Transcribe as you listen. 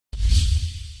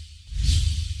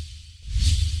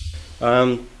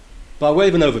By way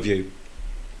of an overview,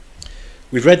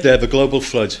 we've read there the global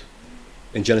flood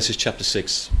in Genesis chapter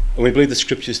 6, and we believe the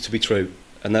scriptures to be true,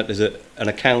 and that is an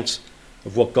account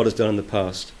of what God has done in the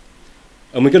past.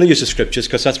 And we're going to use the scriptures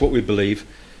because that's what we believe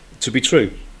to be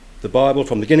true. The Bible,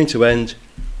 from beginning to end,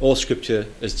 all scripture,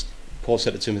 as Paul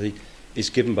said to Timothy,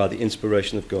 is given by the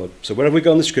inspiration of God. So wherever we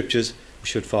go in the scriptures, we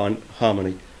should find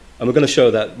harmony. And we're going to show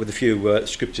that with a few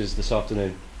scriptures this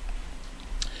afternoon.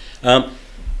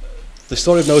 The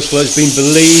story of Noah's flood has been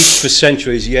believed for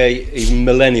centuries, yea, even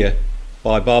millennia,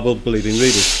 by Bible-believing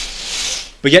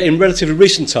readers. But yet in relatively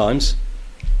recent times,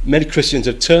 many Christians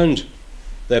have turned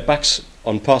their backs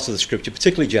on parts of the scripture,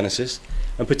 particularly Genesis,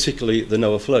 and particularly the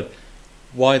Noah flood.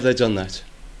 Why have they done that?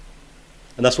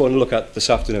 And that's what we're going to look at this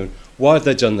afternoon. Why have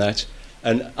they done that?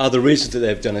 And are the reasons that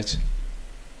they've done it,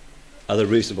 are they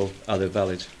reasonable? Are they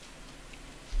valid?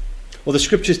 Well, the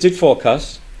scriptures did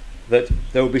forecast that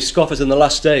there will be scoffers in the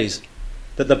last days,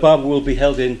 that the Bible will be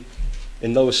held in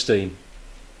low esteem,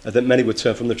 and that many would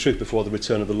turn from the truth before the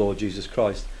return of the Lord Jesus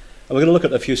Christ. And we're going to look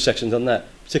at a few sections on that,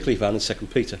 particularly found in 2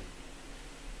 Peter.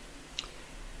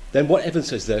 Then what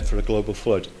evidence is there for a global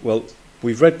flood? Well,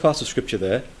 we've read parts of scripture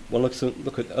there. We'll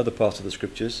look at other parts of the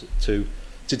scriptures to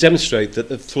demonstrate that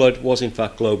the flood was in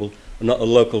fact global and not a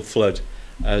local flood,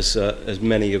 as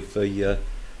many of the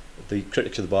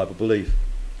critics of the Bible believe.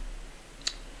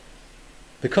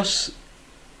 Because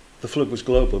the flood was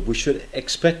global, we should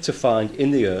expect to find in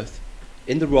the earth,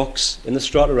 in the rocks, in the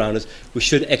strata around us, we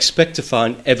should expect to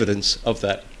find evidence of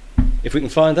that. If we can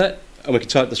find that, and we can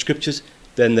type the scriptures,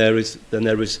 then there is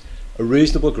a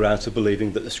reasonable ground to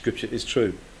believing that the scripture is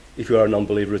true. If you are a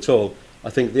non-believer at all, I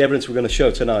think the evidence we're going to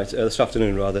show tonight, this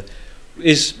afternoon rather,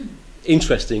 is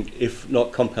interesting, if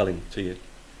not compelling to you.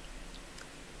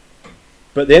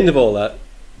 But at the end of all that,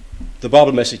 the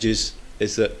Bible message is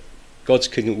that God's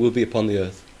kingdom will be upon the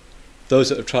earth. Those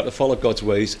that have tried to follow God's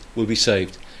ways will be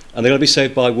saved. And they're going to be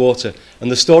saved by water. And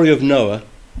the story of Noah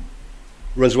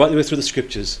runs right the way through the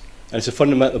scriptures. And it's a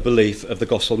fundamental belief of the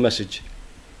gospel message.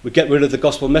 We get rid of the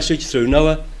gospel message through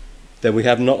Noah, then we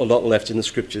have not a lot left in the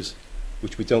scriptures,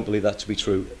 which we don't believe that to be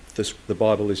true. The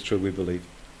Bible is true, we believe.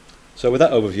 So with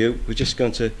that overview, we're just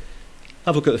going to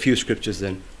have a look at a few scriptures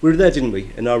then. We were there, didn't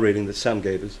we, in our reading that Sam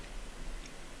gave us.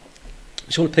 I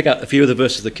just want to pick out a few of the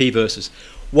verses, the key verses.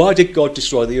 Why did God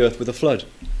destroy the earth with a flood?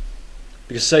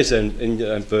 Because it says then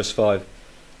in verse 5,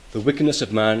 the wickedness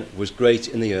of man was great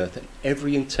in the earth, and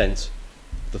every intent,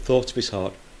 the thoughts of his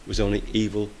heart, was only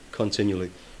evil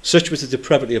continually. Such was the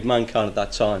depravity of mankind at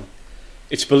that time.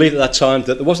 It's believed at that time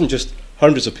that there wasn't just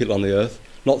hundreds of people on the earth,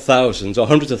 not thousands or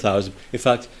hundreds of thousands. In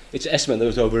fact, it's estimated there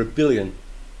was over 1 billion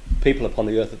people upon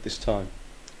the earth at this time.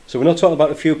 So we're not talking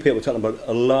about a few people, we're talking about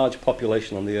a large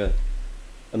population on the earth.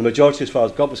 And the majority, as far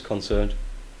as God was concerned,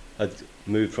 had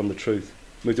moved from the truth,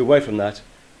 moved away from that,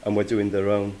 and were doing their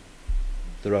own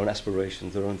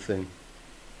aspirations, their own thing.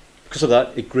 Because of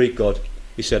that, it grieved God.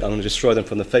 He said, I'm going to destroy them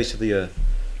from the face of the earth.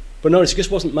 But notice, it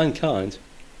just wasn't mankind.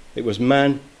 It was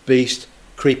man, beast,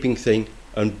 creeping thing,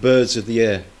 and birds of the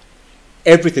air.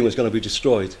 Everything was going to be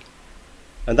destroyed.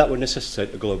 And that would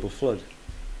necessitate a global flood.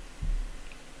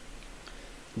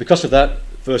 Because of that,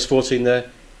 verse 14 there,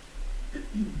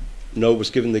 Noah was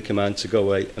given the command to go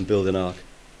away and build an ark.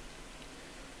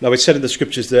 Now it's said in the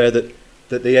scriptures there that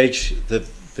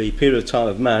the period of time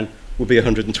of man would be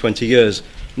 120 years.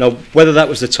 Now whether that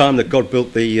was the time that God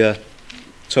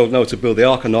told Noah to build the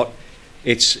ark or not,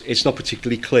 it's not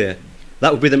particularly clear.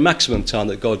 That would be the maximum time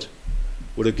that God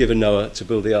would have given Noah to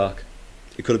build the ark.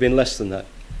 It could have been less than that.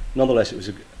 Nonetheless, it was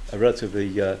a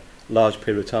relatively large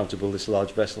period of time to build this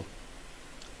large vessel.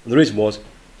 And the reason was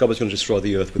God was going to destroy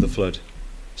the earth with a flood.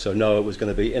 So Noah was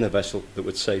going to be in a vessel that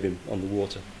would save him on the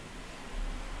water.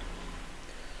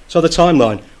 So the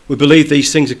timeline, we believe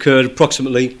these things occurred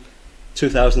approximately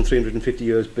 2,350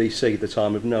 years BC, the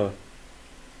time of Noah.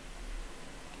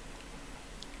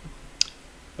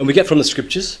 And we get from the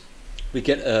scriptures, we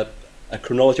get a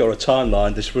chronology or a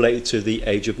timeline that's related to the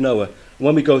age of Noah. And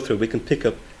when we go through, we can pick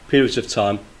up periods of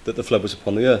time that the flood was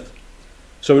upon the earth.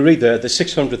 So we read there, the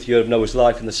 600th year of Noah's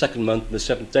life, in the 2nd month, and the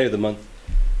 7th day of the month,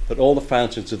 that all the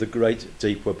fountains of the great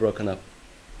deep were broken up,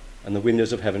 and the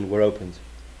windows of heaven were opened.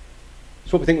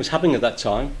 So what we think was happening at that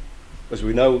time, as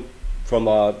we know from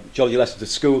our geology lessons at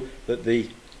school, that the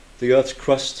Earth's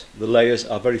crust, the layers,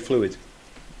 are very fluid.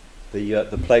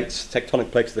 The plates,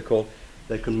 tectonic plates they're called,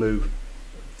 they can move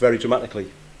very dramatically.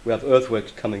 We have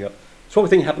earthquakes coming up. So what we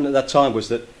think happened at that time was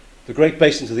that the great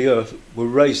basins of the earth were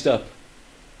raised up.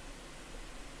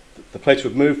 The plates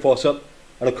would move, force up,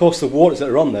 and of course the waters that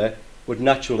are on there would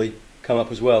naturally come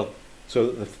up as well. So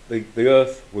that the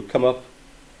earth would come up,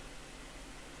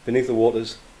 beneath the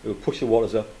waters, it would push the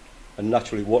waters up, and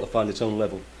naturally water find its own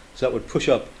level. So that would push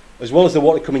up, as well as the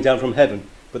water coming down from heaven,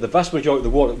 but the vast majority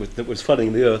of the water that was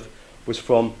flooding the earth was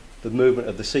from the movement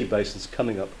of the sea basins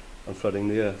coming up and flooding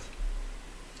the earth.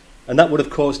 And that would have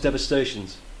caused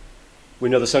devastations. We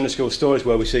know the Sunday school stories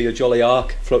where we see a jolly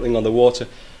ark floating on the water,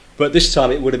 but this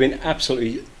time it would have been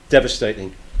absolutely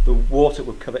devastating. The water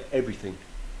would cover everything.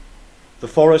 The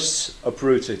forests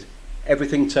uprooted,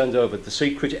 everything turned over, the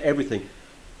sea creature, everything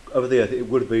over the earth. It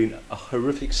would have been a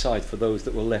horrific sight for those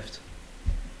that were left,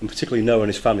 and particularly Noah and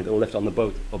his family that were left on the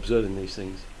boat observing these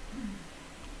things.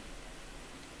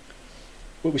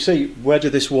 But we see, where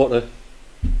did this water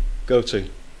go to?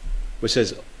 It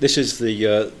says, this is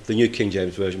the New King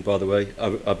James Version, by the way.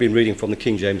 I've been reading from the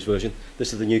King James Version.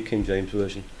 This is the New King James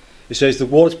Version. It says, the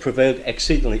waters prevailed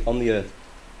exceedingly on the earth,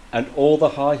 and all the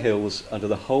high hills under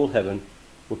the whole heaven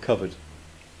were covered.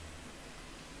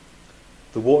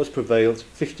 The waters prevailed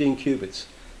 15 cubits.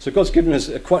 So God's given us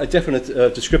quite a definite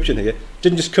description here.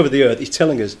 Didn't just cover the earth, he's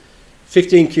telling us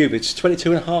 15 cubits,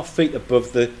 22.5 feet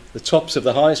above the tops of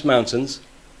the highest mountains.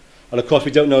 And of course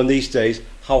we don't know in these days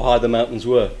how high the mountains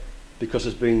were, because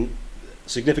there's been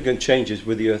significant changes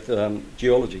with the earth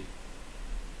geology.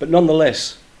 But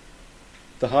nonetheless,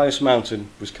 the highest mountain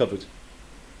was covered.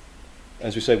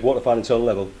 As we say, water found its own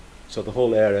level, so the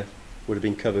whole area would have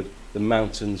been covered. The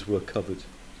mountains were covered.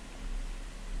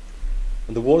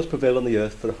 And the waters prevailed on the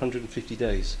earth for 150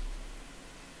 days.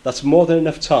 That's more than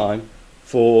enough time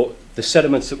for the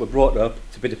sediments that were brought up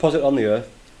to be deposited on the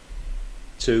earth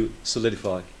to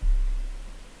solidify.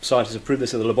 Scientists have proved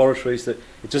this in the laboratories, that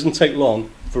it doesn't take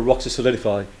long for rocks to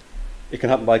solidify. It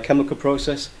can happen by a chemical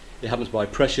process, it happens by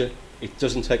pressure, it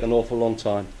doesn't take an awful long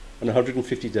time. And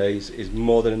 150 days is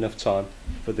more than enough time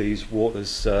for these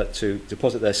waters to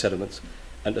deposit their sediments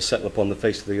and to settle upon the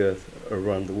face of the earth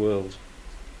around the world.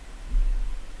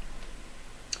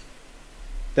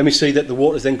 Then we see that the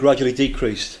waters then gradually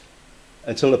decreased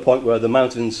until the point where the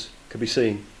mountains could be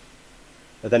seen.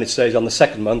 And then it says on the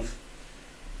second month,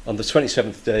 on the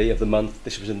 27th day of the month,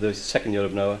 this was in the second year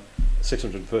of Noah,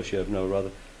 601st year of Noah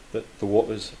rather, that the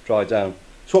waters dried down.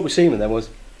 So what we're seeing then was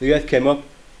the earth came up,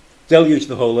 deluged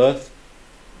the whole earth,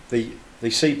 the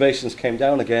sea basins came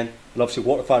down again, and obviously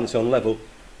water found its own level,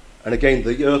 and again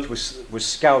the earth was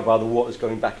scoured by the waters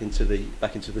going back into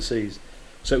the seas.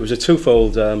 So it was a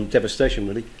twofold devastation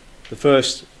really. The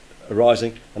first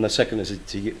arising, and the second as it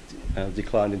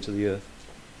declined into the earth.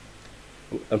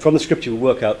 And from the scripture we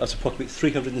work out that's approximately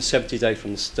 370 days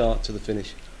from the start to the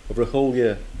finish. Over a whole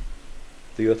year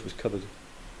the earth was covered.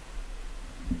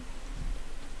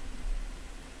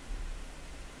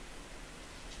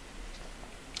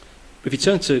 If you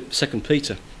turn to 2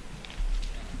 Peter,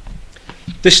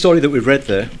 this story that we've read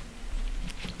there,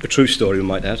 a true story we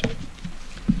might add,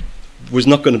 was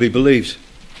not going to be believed.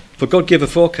 For God gave a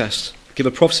forecast, gave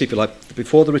a prophecy, if you like, that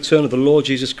before the return of the Lord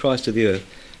Jesus Christ to the earth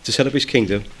to set up his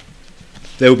kingdom,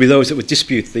 there would be those that would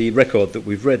dispute the record that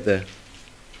we've read there.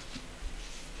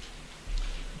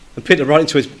 And Peter,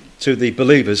 writing to the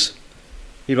believers,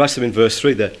 he writes them in verse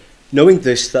 3 there, knowing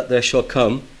this, that there shall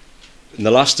come, in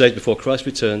the last days before Christ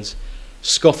returns,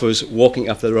 scoffers walking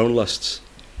after their own lusts,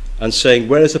 and saying,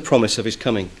 where is the promise of his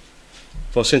coming?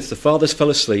 For since the fathers fell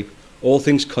asleep, all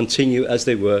things continue as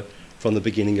they were from the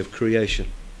beginning of creation.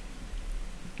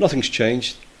 Nothing's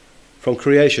changed from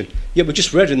creation. Yet we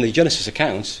just read in the Genesis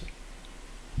accounts,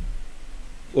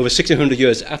 over 1600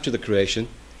 years after the creation,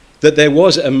 that there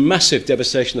was a massive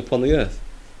devastation upon the earth.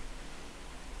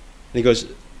 And he goes,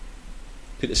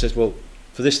 Peter says, well,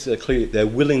 for this clearly they're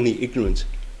willingly ignorant.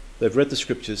 They've read the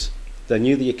scriptures, they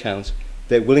knew the account,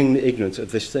 they're willingly ignorant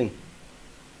of this thing.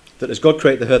 That as God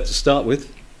created the earth to start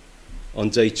with, on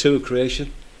day 2 of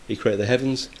creation, he created the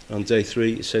heavens, and on day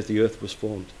 3 it says the earth was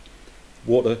formed.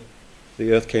 Water,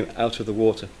 the earth came out of the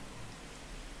water.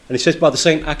 And he says by the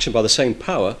same action, by the same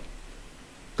power,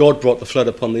 God brought the flood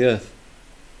upon the earth.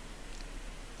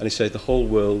 And he says the whole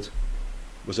world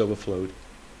was overflowed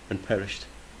and perished.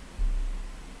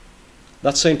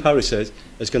 That same power, he says,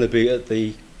 is going to be at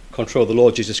the control of the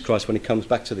Lord Jesus Christ when he comes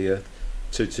back to the earth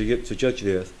to judge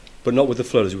the earth, but not with the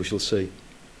flood, as we shall see.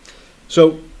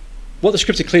 So what the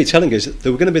scripture clearly telling is that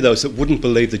there were going to be those that wouldn't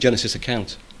believe the Genesis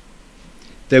account.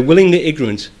 They're willingly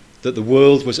ignorant that the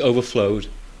world was overflowed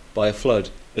by a flood,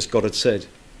 as God had said.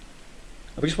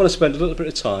 And we just want to spend a little bit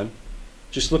of time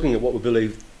just looking at what we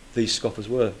believe these scoffers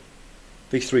were.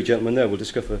 These 3 gentlemen there, we'll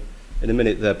discover in a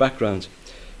minute their background.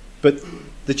 But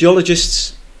the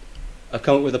geologists have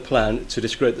come up with a plan to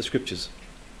discredit the scriptures.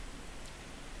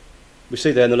 We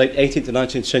see there in the late 18th and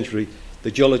 19th century,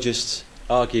 the geologists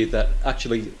argued that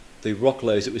actually the rock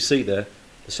layers that we see there,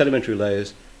 the sedimentary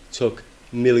layers, took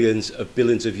millions of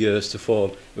billions of years to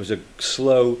form. It was a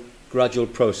slow, gradual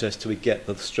process till we get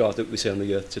the stars that we see on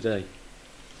the earth today.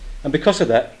 And because of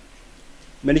that,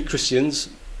 many Christian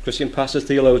pastors,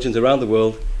 theologians around the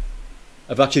world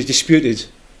have actually disputed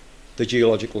the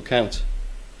geological account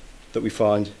that we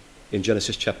find in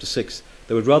Genesis chapter 6.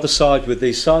 They would rather side with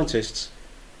these scientists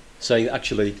saying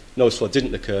actually Noah's flood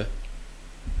didn't occur.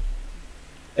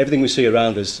 Everything we see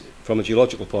around us from a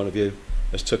geological point of view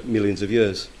has took millions of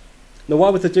years. Now why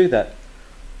would they do that?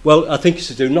 Well, I think it's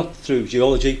to do not through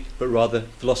geology but rather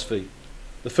philosophy.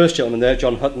 The first gentleman there,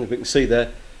 John Hutton, we can see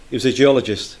there, he was a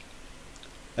geologist,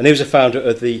 and he was a founder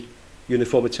of the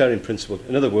uniformitarian principle.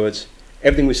 In other words,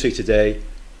 everything we see today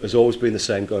has always been the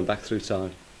same going back through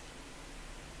time.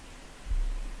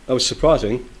 That was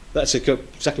surprising. That's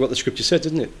exactly what the scripture said,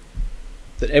 didn't it?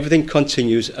 That everything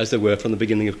continues as they were from the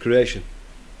beginning of creation.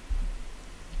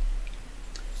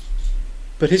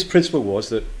 But his principle was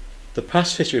that the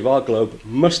past history of our globe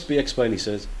must be explained, he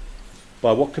says,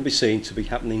 by what can be seen to be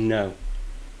happening now.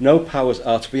 No powers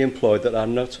are to be employed that are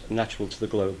not natural to the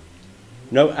globe.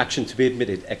 No action to be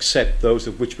admitted except those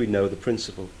of which we know the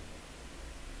principle.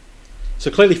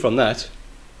 So clearly from that,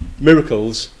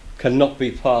 miracles cannot be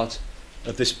part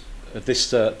of this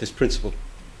principle.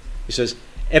 He says,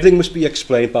 everything must be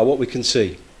explained by what we can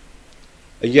see.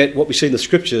 And yet what we see in the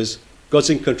scriptures, God's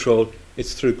in control,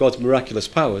 it's through God's miraculous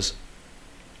powers.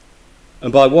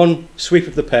 And by one sweep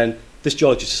of the pen, this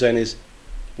geologist is saying is,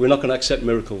 we're not going to accept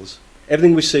miracles.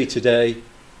 Everything we see today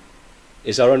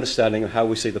is our understanding of how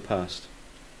we see the past.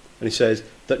 And he says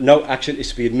that no action is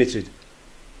to be admitted.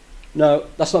 Now,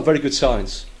 that's not very good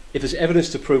science. If there's evidence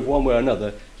to prove one way or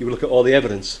another, you will look at all the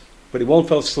evidence. But in one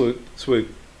fell swoop,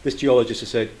 this geologist has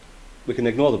said, we can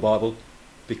ignore the Bible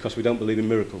because we don't believe in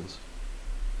miracles.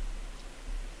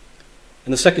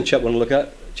 And the second chap we want to look at,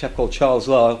 a chap called Charles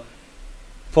Lyell,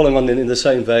 following on in the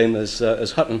same vein as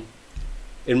Hutton,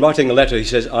 in writing a letter, he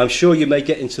says, I'm sure you may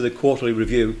get into the Quarterly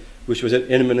Review, which was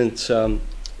an eminent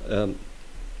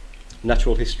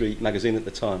natural history magazine at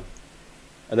the time.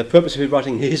 And the purpose of his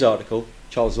writing his article,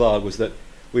 Charles Lyell, was that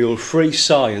we will free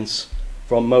science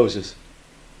from Moses.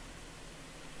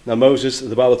 Now Moses,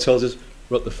 the Bible tells us,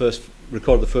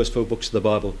 recorded the first 4 books of the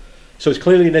Bible. So it's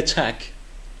clearly an attack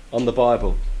on the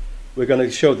Bible. We're going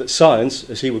to show that science,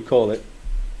 as he would call it,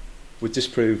 would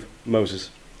disprove Moses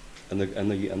and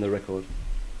the record.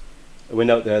 We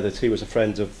note there that he was a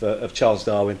friend of Charles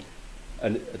Darwin,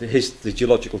 and the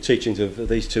geological teachings of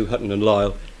these two, Hutton and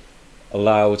Lyell,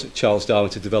 allowed Charles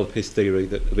Darwin to develop his theory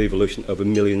of evolution over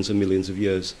millions and millions of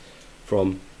years,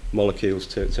 from molecules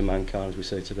to mankind, as we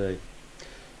say today.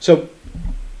 So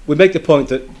we make the point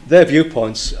that their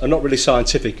viewpoints are not really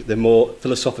scientific, they're more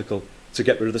philosophical, to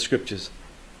get rid of the scriptures.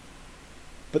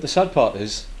 But the sad part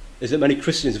is that many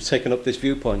Christians have taken up this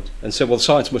viewpoint and said, well,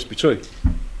 science must be true.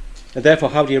 And therefore,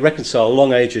 how do you reconcile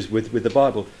long ages with the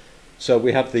Bible? So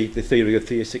we have the theory of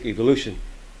theistic evolution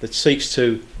that seeks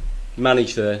to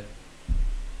manage the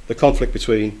conflict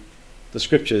between the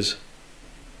scriptures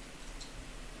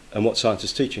and what science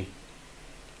is teaching.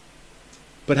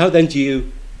 But how then do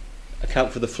you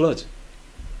account for the flood?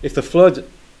 If the flood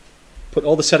put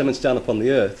all the sediments down upon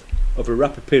the earth over a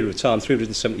rapid period of time,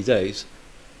 370 days,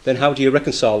 then how do you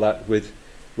reconcile that with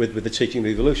the teaching of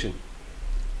evolution?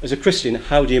 As a Christian,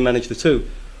 how do you manage the two?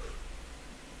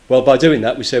 Well, by doing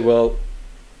that, we say, well,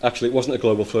 actually it wasn't a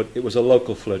global flood, it was a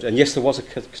local flood. And yes, there was a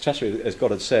catastrophe, as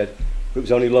God had said, but it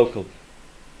was only local.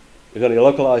 It was only a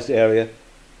localized area,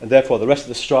 and therefore the rest of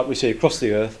the stripe we see across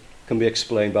the earth can be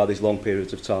explained by these long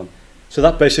periods of time. So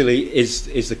that basically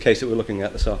is the case that we're looking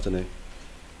at this afternoon.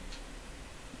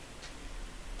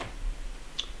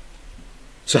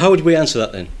 So how would we answer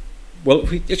that then? Well,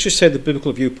 let's just say the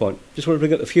biblical viewpoint. Just want to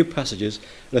bring up a few passages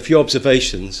and a few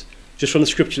observations just from the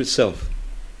scripture itself.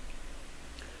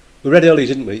 We read earlier,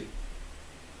 didn't we,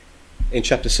 in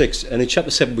chapter 6, and in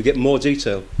chapter 7 we get more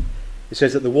detail. It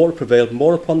says that the water prevailed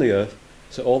more upon the earth,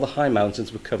 so all the high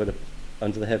mountains were covered up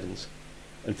under the heavens,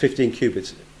 and 15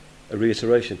 cubits, a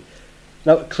reiteration.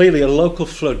 Now, clearly a local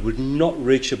flood would not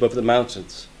reach above the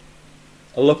mountains.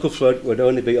 A local flood would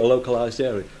only be a localized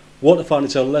area. Water find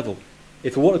its own level.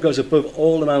 If the water goes above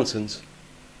all the mountains,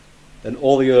 then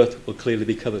all the earth will clearly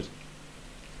be covered.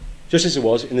 Just as it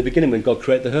was in the beginning when God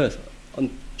created the earth.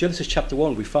 On Genesis chapter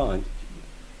 1 we find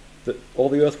that all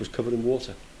the earth was covered in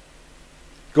water.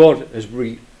 God has,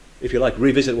 if you like,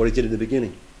 revisited what he did in the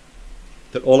beginning.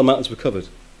 That all the mountains were covered.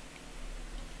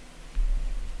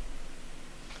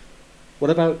 What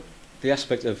about the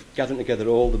aspect of gathering together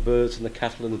all the birds and the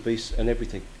cattle and the beasts and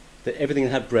everything? That everything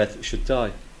that had breath should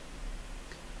die.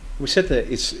 We said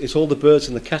that it's all the birds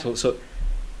and the cattle. So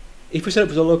If we said it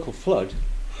was a local flood,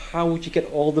 how would you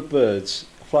get all the birds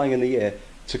flying in the air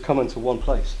to come into one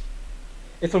place?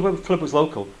 If the flood was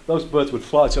local, those birds would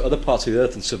fly to other parts of the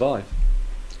earth and survive.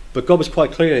 But God was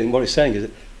quite clear in what he's saying is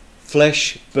that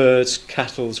flesh, birds,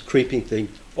 cattle, creeping thing,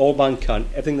 all mankind,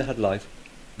 everything that had life,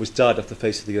 was died off the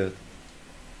face of the earth.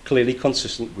 Clearly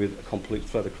consistent with a complete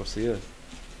flood across the earth.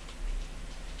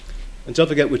 And don't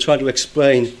forget, we're trying to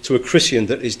explain to a Christian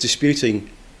that is disputing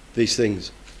these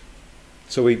things.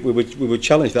 So we would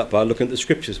challenge that by looking at the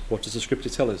scriptures. What does the scripture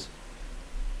tell us?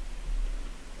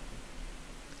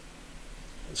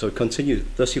 So it continued.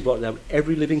 Thus he brought down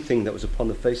every living thing that was upon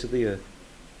the face of the earth.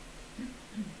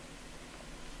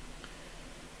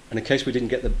 And in case we didn't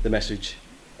get the message,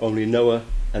 only Noah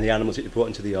and the animals that he brought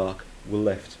into the ark were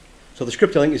left. So the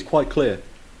scripture, I think, is quite clear.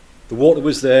 The water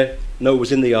was there, Noah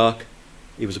was in the ark,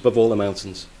 he was above all the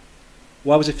mountains.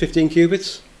 Why was it 15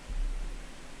 cubits?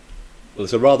 Well,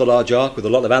 it's a rather large ark with a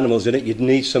lot of animals in it. You'd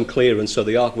need some clearance so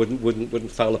the ark wouldn't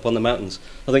foul upon the mountains.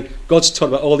 I think God's taught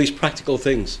about all these practical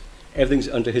things. Everything's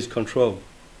under his control.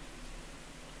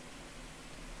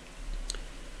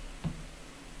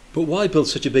 But why build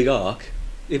such a big ark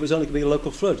if it was only going to be a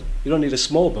local flood? You don't need a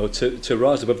small boat to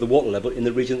rise above the water level in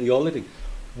the region that you're living.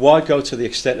 Why go to the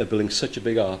extent of building such a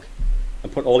big ark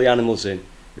and put all the animals in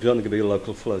if it's only going to be a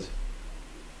local flood?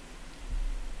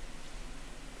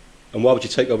 And why would you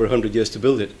take over 100 years to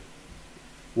build it?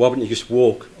 Why wouldn't you just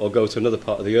walk or go to another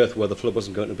part of the earth where the flood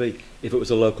wasn't going to be if it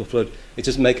was a local flood? It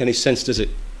doesn't make any sense, does it?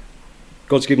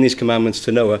 God's given these commandments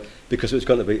to Noah because it was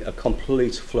going to be a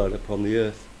complete flood upon the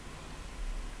earth.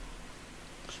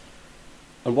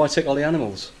 And why take all the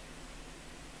animals?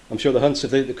 I'm sure the hunters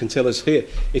that can tell us here.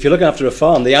 If you're looking after a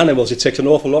farm, the animals, it takes an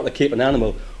awful lot to keep an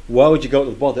animal. Why would you go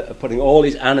to the bother of putting all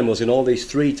these animals in all these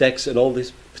 3 decks and all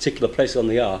these particular places on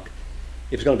the ark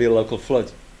if it's going to be a local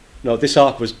flood? No, this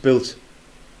ark was built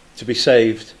to be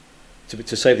saved,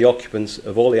 to save the occupants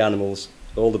of all the animals,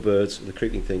 all the birds, and the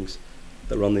creeping things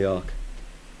that were on the ark.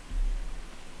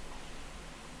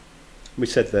 We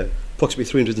said there, approximately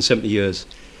 370 years.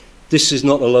 This is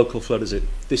not a local flood, is it?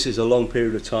 This is a long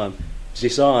period of time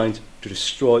designed to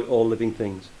destroy all living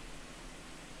things.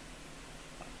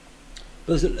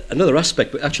 But there's another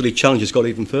aspect that actually challenges God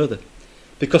even further.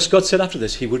 Because God said after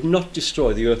this he would not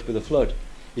destroy the earth with a flood.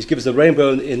 He's given us the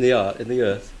rainbow in the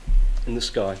earth, in the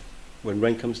sky, when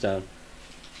rain comes down,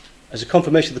 as a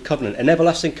confirmation of the covenant, an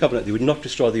everlasting covenant. He would not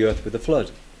destroy the earth with a flood.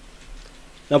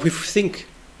 Now if we think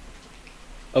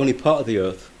only part of the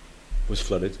earth was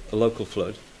flooded, a local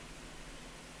flood,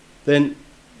 then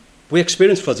we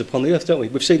experience floods upon the earth, don't we?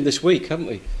 We've seen this week, haven't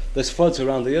we? There's floods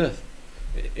around the earth.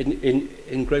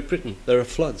 In Great Britain, there are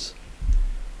floods.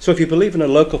 So if you believe in a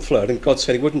local flood, and God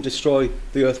said he wouldn't destroy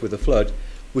the earth with a flood,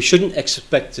 we shouldn't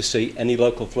expect to see any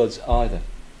local floods either.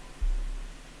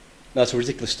 Now, that's a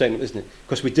ridiculous statement, isn't it?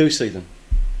 Because we do see them.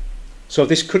 So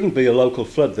this couldn't be a local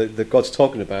flood that God's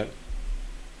talking about.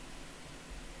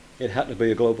 It had to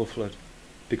be a global flood,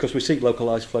 because we see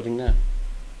localized flooding now.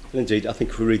 And indeed, I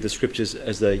think if we read the scriptures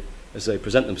as they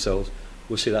present themselves,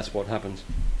 we'll see that's what happens.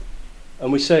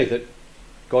 And we say that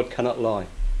God cannot lie.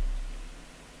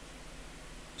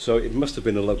 So it must have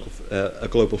been a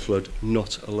global flood,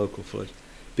 not a local flood,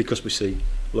 because we see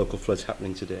local floods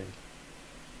happening today.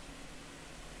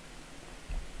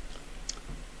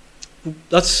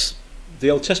 That's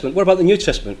the Old Testament. What about the New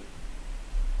Testament?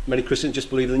 Many Christians just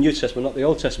believe in the New Testament, not the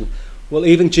Old Testament. Well,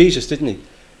 even Jesus, didn't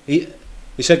he?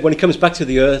 He said when he comes back to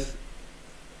the earth,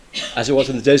 as it was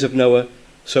in the days of Noah,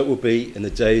 so it will be in the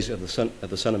days of the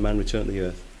Son of Man return to the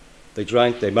earth. They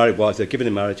drank, they married wives, they were given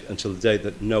in marriage until the day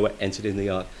that Noah entered in the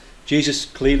ark. Jesus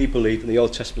clearly believed in the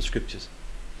Old Testament scriptures.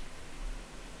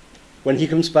 When he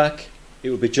comes back, it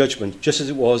will be judgment, just as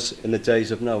it was in the days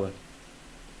of Noah.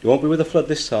 It won't be with a flood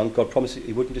this time. God promised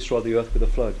he wouldn't destroy the earth with a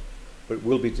flood, but it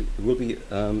will be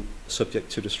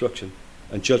subject to destruction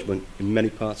and judgment in many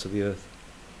parts of the earth.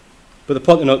 But the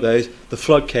point to note there is the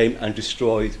flood came and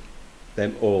destroyed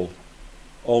them all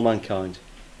mankind.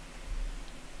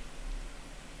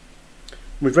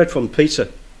 We've read from Peter.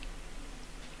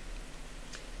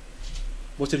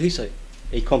 What did he say?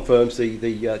 He confirms the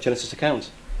Genesis account,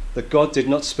 that God did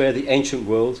not spare the ancient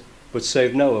world, but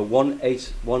saved Noah, one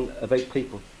of eight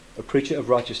people, a preacher of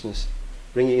righteousness,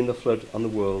 bringing in the flood on the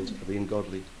world of the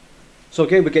ungodly. So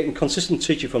again, we're getting consistent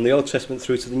teaching from the Old Testament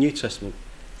through to the New Testament,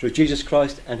 through Jesus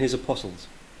Christ and his apostles.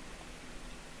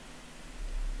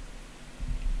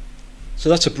 So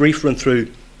that's a brief run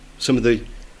through some of the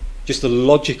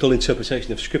logical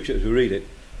interpretation of Scripture as we read it.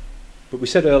 But we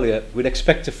said earlier, we'd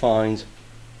expect to find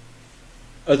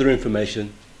other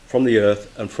information from the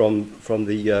earth and from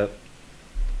the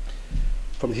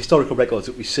from the historical records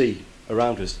that we see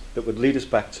around us that would lead us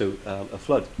back to a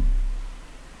flood.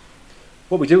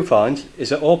 What we do find is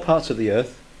that all parts of the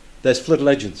earth, there's flood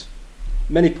legends.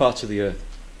 Many parts of the earth.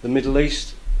 The Middle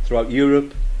East, throughout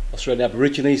Europe, Australian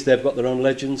Aborigines, they've got their own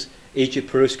legends. Egypt,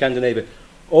 Peru, Scandinavia.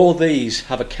 All these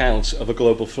have accounts of a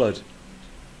global flood.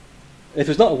 If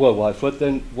there's not a worldwide flood,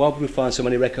 then why would we find so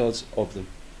many records of them?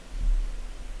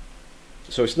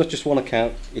 So it's not just one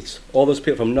account, it's all those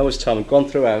people from Noah's time have gone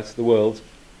throughout the world,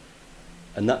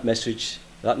 and that message,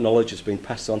 that knowledge has been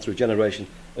passed on through generation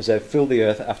as they've filled the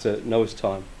earth after Noah's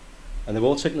time. And they've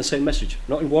all taken the same message,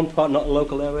 not in one part, not a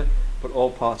local area, but all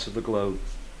parts of the globe.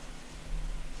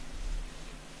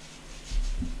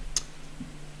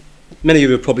 Many of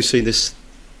you have probably seen this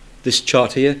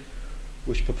chart here,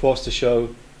 which purports to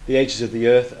show the ages of the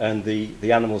earth and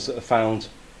the animals that are found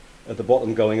at the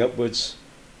bottom going upwards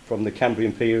from the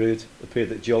Cambrian period, the period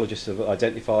that geologists have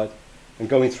identified, and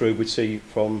going through we'd see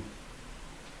from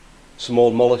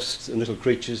small mollusks and little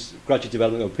creatures gradually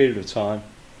developing over a period of time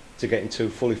to get into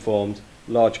fully formed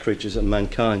large creatures and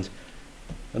mankind.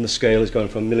 And the scale is going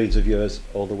from millions of years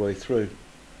all the way through.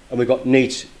 And we've got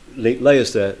neat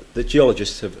layers there that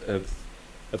geologists have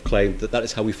claimed that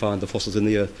is how we find the fossils in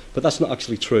the earth. But that's not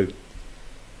actually true.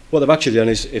 What they've actually done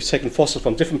is taken fossils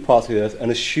from different parts of the earth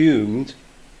and assumed,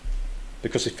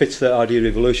 because it fits their idea of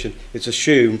evolution, it's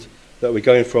assumed that we're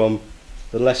going from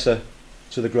the lesser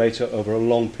to the greater over a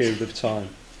long period of time.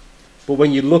 But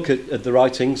when you look at the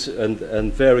writings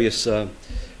and various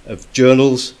of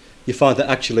journals, you find that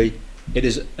actually it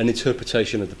is an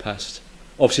interpretation of the past.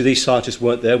 Obviously these scientists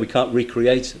weren't there, we can't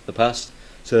recreate the past,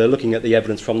 so they're looking at the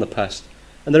evidence from the past.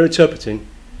 And they're interpreting,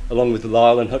 along with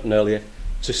Lyle and Hutton earlier,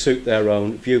 to suit their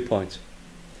own viewpoint.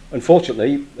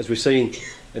 Unfortunately, as we've seen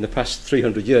in the past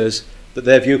 300 years, that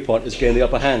their viewpoint has gained the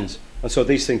upper hand. And so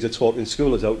these things are taught in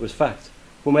school as though it was fact.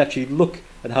 When we actually look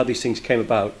at how these things came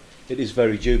about, it is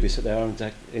very dubious that they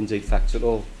are indeed facts at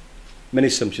all. Many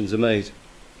assumptions are made.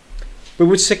 We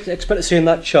would expect to see in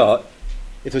that chart,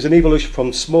 if there's an evolution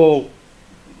from small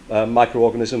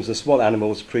microorganisms and small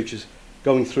animals, creatures,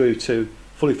 going through to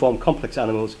fully formed complex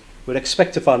animals, we'd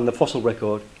expect to find in the fossil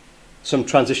record some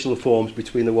transitional forms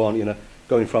between the one,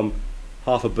 going from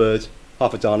half a bird,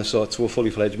 half a dinosaur to a fully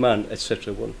fledged man,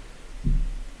 etc. Do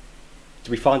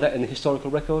we find that in the historical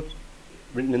record,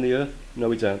 written in the earth? No,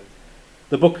 we don't.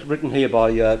 The book written here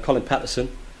by Colin Patterson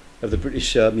of the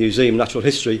British Museum of Natural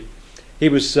History, he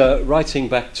was writing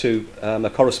back to a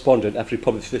correspondent after he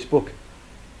published this book.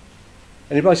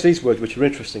 And he writes these words, which are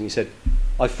interesting. He said,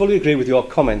 "I fully agree with your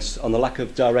comments on the lack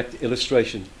of direct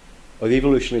illustration of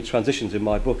evolutionary transitions in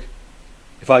my book.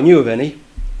 If I knew of any,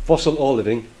 fossil or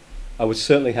living, I would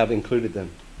certainly have included them."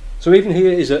 So even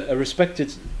here is a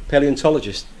respected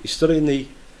paleontologist. He's studying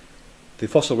the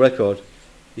fossil record.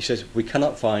 He says we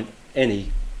cannot find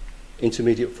any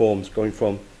intermediate forms going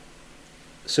from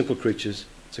simple creatures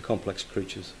to complex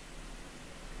creatures.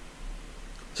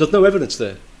 So there's no evidence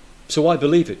there. So why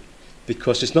believe it?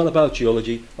 Because it's not about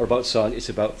geology or about science, it's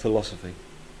about philosophy.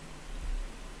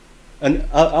 And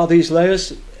are these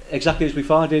layers exactly as we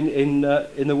find in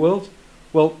the world?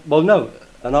 Well, no.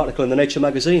 An article in the Nature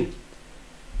magazine.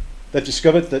 They've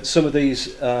discovered that some of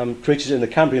these creatures in the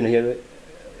Cambrian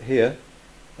here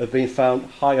have been found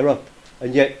higher up,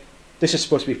 and yet this is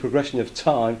supposed to be a progression of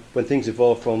time when things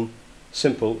evolve from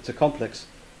simple to complex.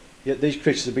 Yet these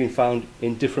creatures have been found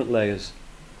in different layers.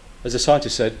 As the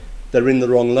scientist said, they're in the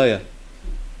wrong layer.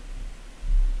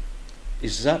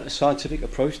 Is that a scientific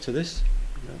approach to this?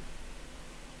 No.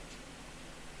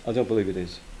 I don't believe it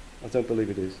is. I don't believe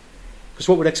it is. Because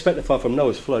what we'd expect to find from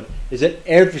Noah's flood is that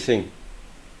everything,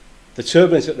 the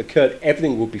turbulence that occurred,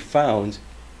 everything would be found,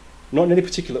 not in any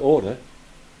particular order,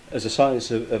 as the scientists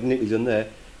have neatly done there.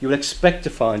 You would expect to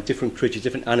find different creatures,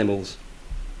 different animals.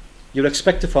 You would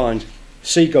expect to find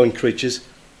sea-going creatures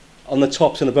on the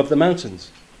tops and above the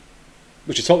mountains,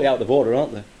 which are totally out of order,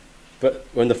 aren't they? But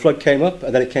when the flood came up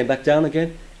and then it came back down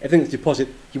again, everything that's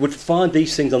deposited, you would find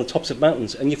these things on the tops of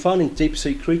mountains, and you're finding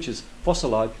deep-sea creatures,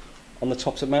 fossilized, on the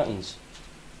tops of mountains.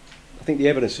 I think the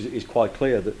evidence is quite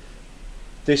clear that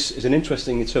this is an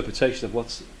interesting interpretation of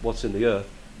what's in the earth,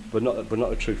 but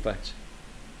not a true fact.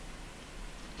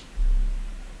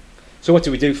 So what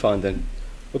do we do find then?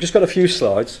 We've just got a few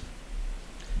slides.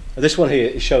 And this one here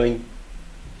is showing,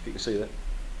 if you can see that,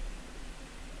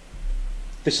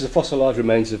 this is the fossilized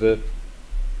remains of a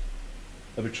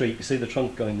tree. You can see the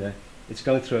trunk going there. It's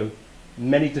going through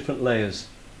many different layers.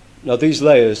 Now these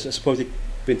layers are supposed to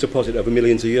have been deposited over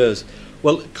millions of years.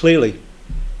 Well, clearly,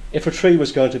 if a tree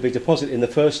was going to be deposited in the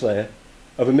first layer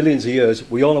over millions of years,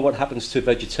 we all know what happens to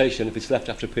vegetation if it's left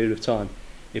after a period of time.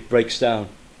 It breaks down.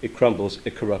 it crumbles,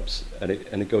 it corrupts, and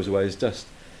it goes away as dust.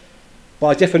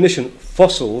 By definition,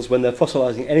 fossils, when they're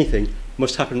fossilizing anything,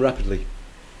 must happen rapidly.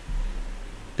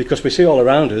 Because we see all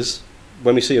around us,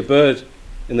 when we see a bird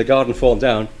in the garden fall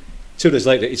down, 2 days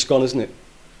later it's gone, isn't it?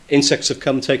 Insects have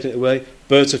come, taken it away,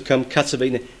 birds have come, cats have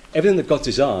eaten it. Everything that God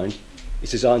designed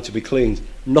is designed to be cleaned.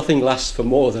 Nothing lasts for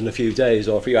more than a few days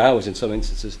or a few hours in some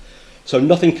instances. So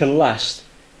nothing can last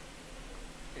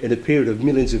in a period of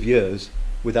millions of years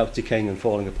without decaying and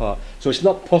falling apart. So it's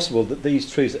not possible that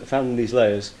these trees that are found in these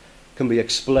layers can be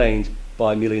explained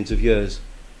by millions of years.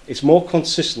 It's more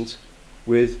consistent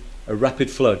with a rapid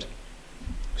flood.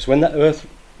 Because when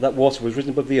that water was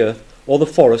risen above the earth, all the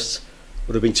forests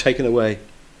would have been taken away.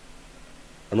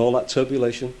 And all that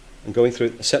turbulation and going through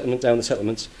the settlement down the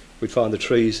settlements, we'd find the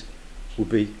trees would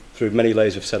be through many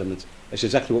layers of sediment. It's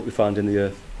exactly what we find in the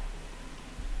earth.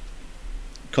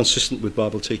 Consistent with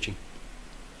Bible teaching.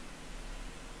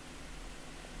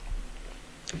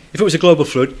 If it was a global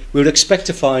flood, we would expect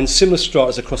to find similar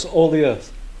stratas across all the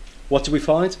earth. What do we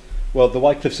find? Well, the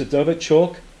White Cliffs of Dover,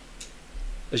 chalk,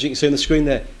 as you can see on the screen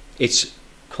there, it's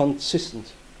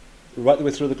consistent right the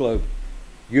way through the globe.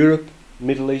 Europe,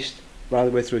 Middle East, right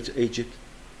the way through to Egypt,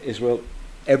 Israel,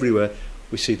 everywhere.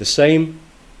 We see the same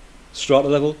strata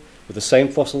level with the same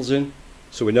fossils in,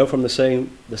 so we know from the same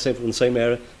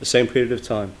era, the same period of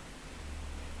time.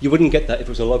 You wouldn't get that if it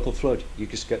was a local flood. You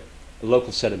just get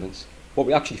local sediments. What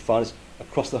we actually find is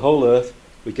across the whole earth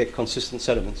we get consistent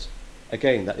sediments.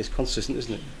 Again, that is consistent,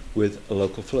 isn't it, with a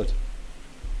local flood.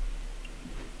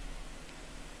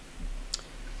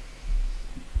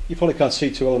 You probably can't see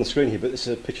too well on the screen here, but this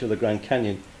is a picture of the Grand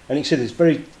Canyon. And you can see there's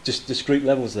very discrete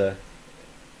levels there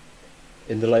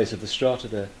in the layers of the strata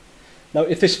there. Now,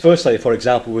 if this first layer, for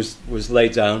example, was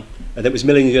laid down, and it was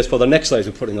millions of years for the next layers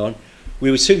we're putting on,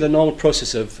 we would see the normal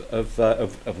process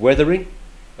of weathering,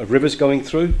 of rivers going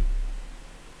through,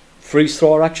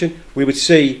 freeze-thaw action. We would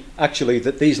see, actually,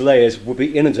 that these layers would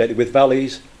be inundated with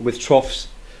valleys, with troughs,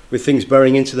 with things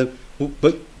burying into them.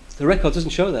 But the record doesn't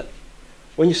show that.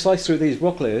 When you slice through these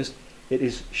rock layers, it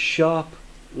is sharp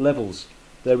levels.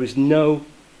 There is no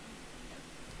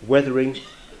weathering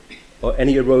or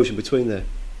any erosion between there.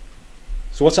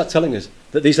 So what's that telling us?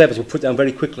 That these levels were put down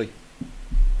very quickly.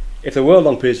 If there were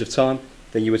long periods of time,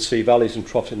 then you would see valleys and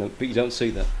troughs in them, but you don't see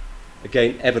that.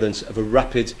 Again, evidence of a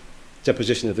rapid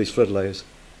deposition of these flood layers,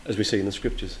 as we see in the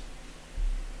scriptures.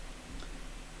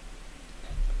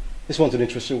 This one's an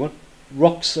interesting one.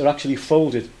 Rocks are actually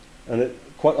folded and at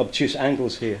quite obtuse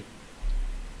angles here.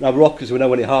 Now, rock, as we know,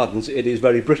 when it hardens, it is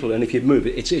very brittle, and if you move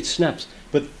it, it snaps.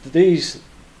 But these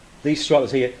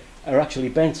stratas here are actually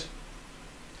bent.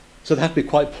 So they have to be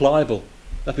quite pliable.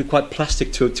 They have to be quite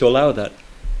plastic to allow that.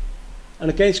 And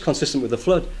again, it's consistent with the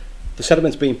flood. The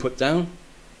sediment's being put down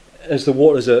as the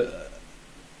waters are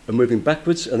moving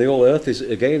backwards, and the whole earth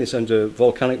is under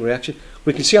volcanic reaction.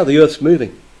 We can see how the earth's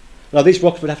moving. Now, these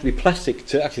rocks would have to be plastic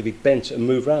to actually be bent and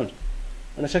move around.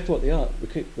 And that's exactly what they are.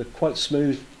 They're quite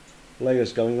smooth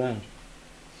layers going around.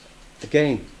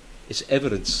 Again, it's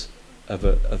evidence of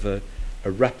a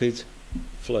rapid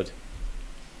flood.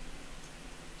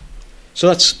 So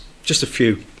that's just a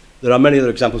few. There are many other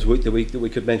examples that we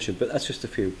could mention, but that's just a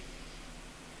few.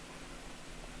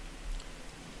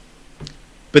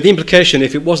 But the implication,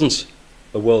 if it wasn't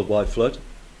a worldwide flood,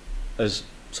 as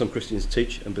some Christians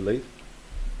teach and believe,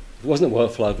 if it wasn't a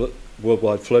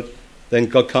worldwide flood, then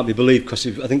God can't be believed, because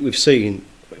I think we've seen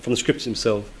from the scriptures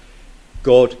himself,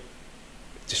 God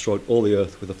destroyed all the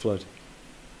earth with a flood.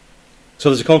 So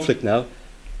there's a conflict now.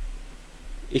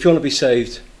 If you want to be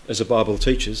saved, as the Bible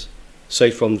teaches,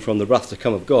 saved from the wrath to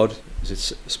come of God, as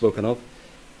it's spoken of,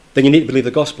 then you need to believe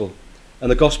the gospel. And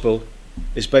the gospel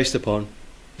is based upon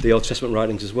the Old Testament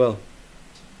writings as well.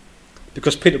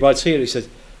 Because Peter writes here, he says,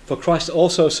 "For Christ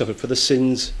also suffered for the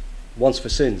sins, once for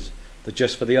sins, the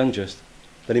just for the unjust,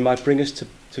 that he might bring us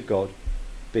to God,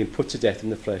 being put to death in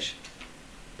the flesh,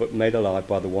 but made alive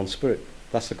by the one Spirit."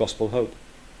 That's the gospel hope.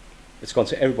 It's gone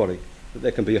to everybody, that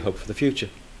there can be a hope for the future.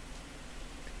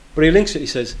 But he links it, he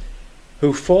says,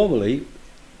 who formerly,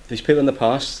 these people in the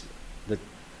past that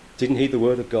didn't heed the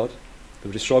word of God, they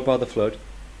were destroyed by the flood,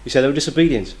 he said they were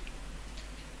disobedient.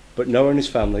 But Noah and his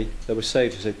family, they were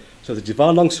saved. He said, so the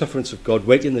divine long sufferance of God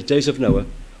waited in the days of Noah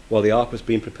while the ark was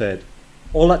being prepared.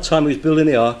 All that time he was building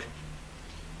the ark,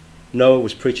 Noah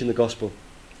was preaching the gospel.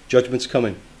 Judgment's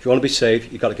coming. If you want to be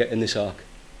saved, you've got to get in this ark.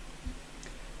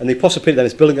 And the Apostle Peter then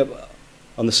is building up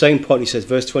on the same point. He says,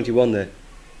 verse 21 there,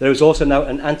 there is also now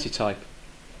an antitype,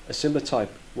 a similar type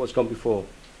of what's gone before.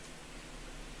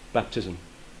 Baptism.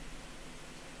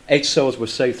 8 souls were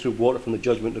saved through water from the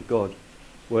judgment of God.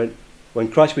 When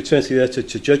Christ returns to the earth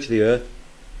to judge the earth,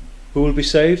 Who will be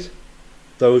saved?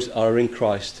 Those are in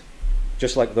Christ.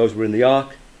 Just like those were in the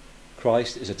ark,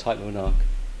 Christ is a type of an ark.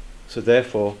 So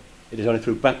therefore, it is only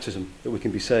through baptism that we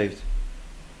can be saved.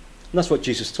 And that's what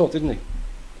Jesus taught, didn't he?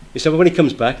 He said when he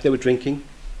comes back, they were drinking,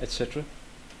 etc.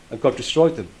 And God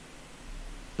destroyed them.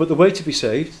 But the way to be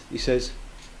saved, he says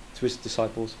to his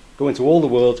disciples, go into all the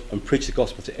world and preach the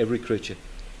gospel to every creature.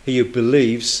 He who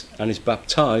believes and is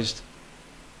baptized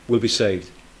will be saved.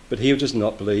 But he who does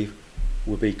not believe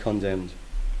will be condemned.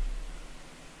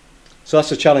 So that's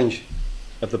the challenge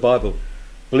of the Bible.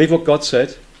 Believe what God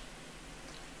said.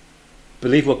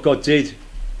 Believe what God did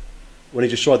when he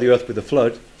destroyed the earth with the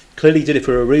flood. Clearly he did it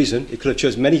for a reason. He could have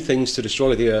chosen many things to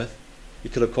destroy the earth. He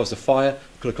could have caused a fire,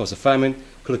 could have caused a famine,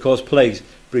 could have caused plagues.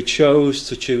 But he chose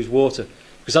to choose water.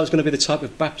 Because that was going to be the type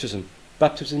of baptism.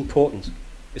 Baptism is important.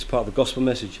 It's part of the gospel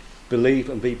message. Believe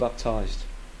and be baptized.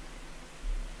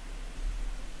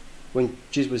 When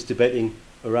Jesus was debating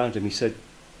around him, he said,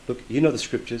 look, you know the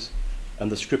scriptures,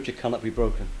 and the scripture cannot be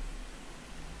broken.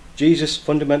 Jesus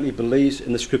fundamentally believes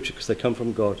in the scripture because they come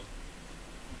from God.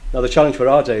 Now the challenge for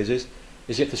our days is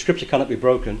if the scripture cannot be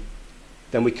broken,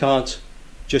 then we can't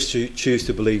just choose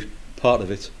to believe part of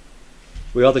it.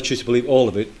 We either choose to believe all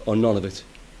of it or none of it.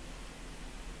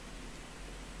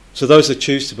 So those that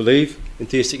choose to believe in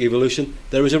theistic evolution,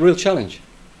 there is a real challenge.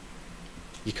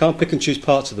 You can't pick and choose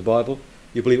parts of the Bible.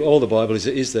 You believe all the Bible as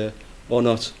it is there or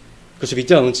not. Because if you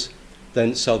don't,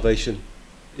 then salvation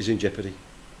is in jeopardy.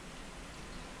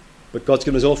 But God's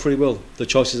given us all free will. The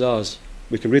choice is ours.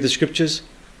 We can read the scriptures.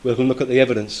 We can look at the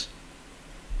evidence.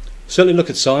 Certainly look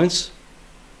at science.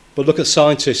 But look at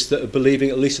scientists that are believing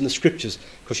at least in the scriptures.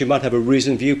 Because you might have a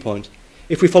reasoned viewpoint.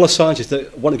 If we follow scientists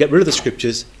that want to get rid of the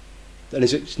scriptures, then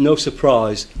it's no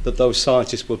surprise that those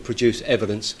scientists will produce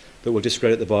evidence that will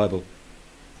discredit the Bible.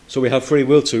 So we have free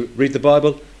will to read the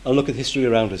Bible and look at history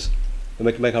around us. And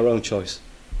we can make our own choice.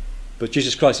 But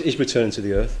Jesus Christ is returning to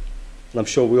the earth. And I'm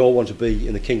sure we all want to be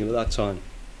in the kingdom at that time.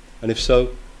 And if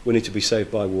so, we need to be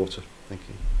saved by water. Thank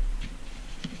you.